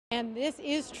And this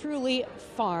is truly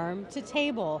farm to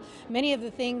table. Many of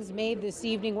the things made this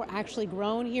evening were actually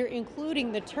grown here,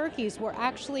 including the turkeys were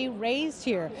actually raised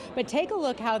here. But take a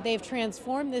look how they've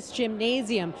transformed this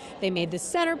gymnasium. They made the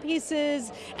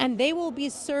centerpieces, and they will be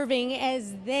serving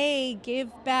as they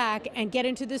give back and get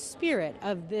into the spirit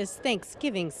of this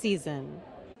Thanksgiving season.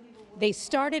 They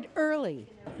started early.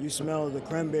 You smell the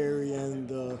cranberry and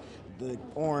the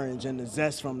orange and the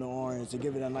zest from the orange to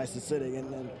give it a nice acidic.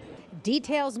 And then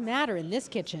Details matter in this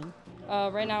kitchen.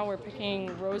 Right now we're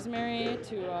picking rosemary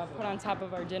to put on top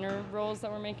of our dinner rolls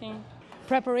that we're making.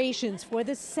 Preparations for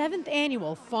the 7th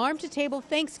annual Farm to Table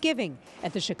Thanksgiving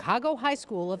at the Chicago High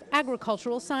School of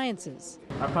Agricultural Sciences.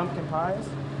 Our pumpkin pies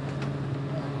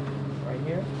right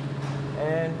here,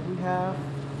 and we have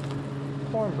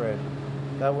cornbread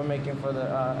that we're making for the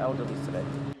elderly today.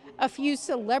 A few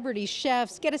celebrity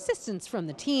chefs get assistance from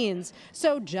the teens,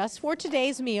 so just for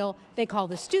today's meal, they call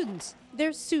the students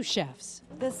their sous chefs.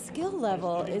 The skill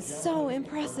level is so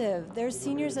impressive. They're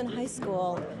seniors in high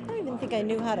school. I don't even think I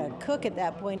knew how to cook at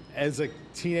that point. As a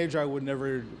teenager, I would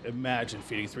never imagine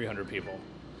feeding 300 people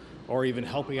or even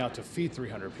helping out to feed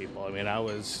 300 people. I mean, I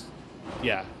was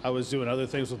doing other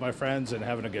things with my friends and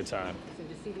having a good time. So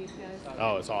to see these guys?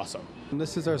 Oh, it's awesome.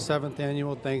 This is our 7th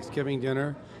annual Thanksgiving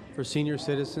dinner for senior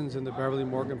citizens in the Beverly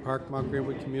Morgan Park Mount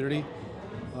Greenwood community,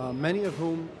 many of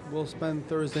whom will spend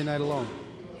Thursday night alone.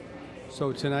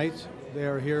 So tonight they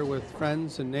are here with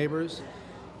friends and neighbors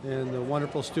and the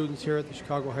wonderful students here at the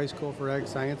Chicago High School for Ag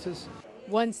Sciences.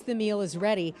 Once the meal is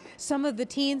ready, some of the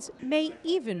teens may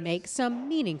even make some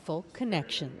meaningful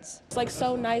connections. It's like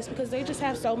so nice because they just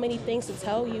have so many things to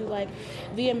tell you. Like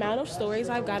the amount of stories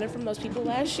I've gotten from those people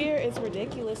last year is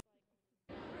ridiculous.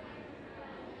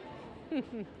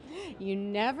 You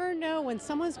never know when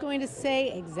someone's going to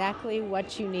say exactly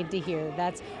what you need to hear.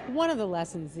 That's one of the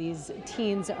lessons these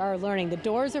teens are learning. The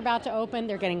doors are about to open.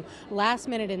 They're getting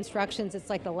last-minute instructions. It's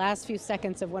like the last few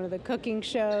seconds of one of the cooking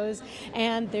shows.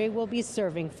 And they will be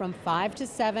serving from 5 to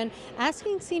 7,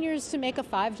 asking seniors to make a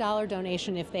 $5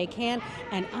 donation if they can.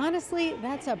 And honestly,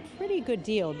 that's a pretty good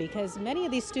deal because many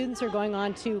of these students are going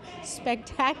on to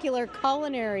spectacular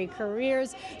culinary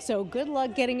careers. So good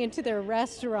luck getting into their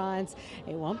restaurants.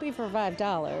 It won't be for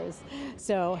 $5.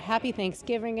 So happy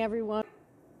Thanksgiving, everyone.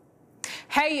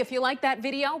 Hey, if you like that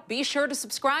video, be sure to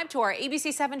subscribe to our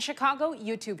ABC7 Chicago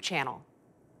YouTube channel.